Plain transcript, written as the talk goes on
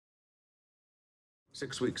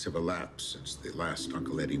6 weeks have elapsed since the last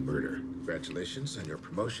Uncle Eddie murder. Congratulations on your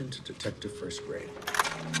promotion to Detective First Grade.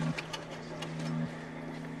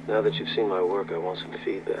 Now that you've seen my work, I want some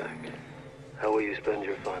feedback. How will you spend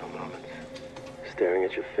your final moments? Staring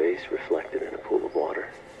at your face reflected in a pool of water.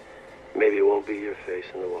 Maybe it won't be your face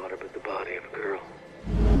in the water, but the body of a girl.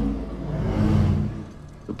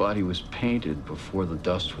 The body was painted before the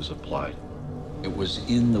dust was applied. It was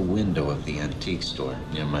in the window of the antique store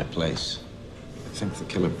near my place. I think the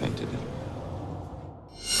killer painted it.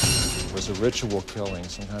 It was a ritual killing,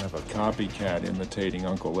 some kind of a copycat imitating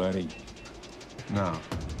Uncle Eddie. No.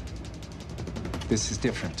 This is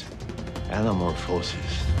different.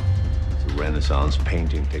 Anamorphosis. It's a Renaissance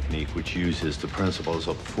painting technique which uses the principles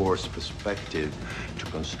of forced perspective to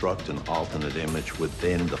construct an alternate image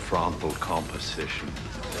within the frontal composition.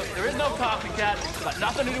 There is no copycat. It's got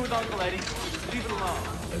nothing to do with Uncle Eddie. Leave it alone.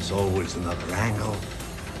 There's always another angle,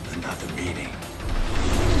 another meaning.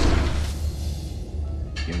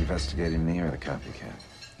 You investigating me or the copycat?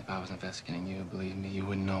 If I was investigating you, believe me, you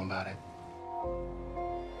wouldn't know about it.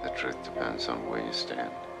 The truth depends on where you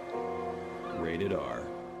stand. Rated R.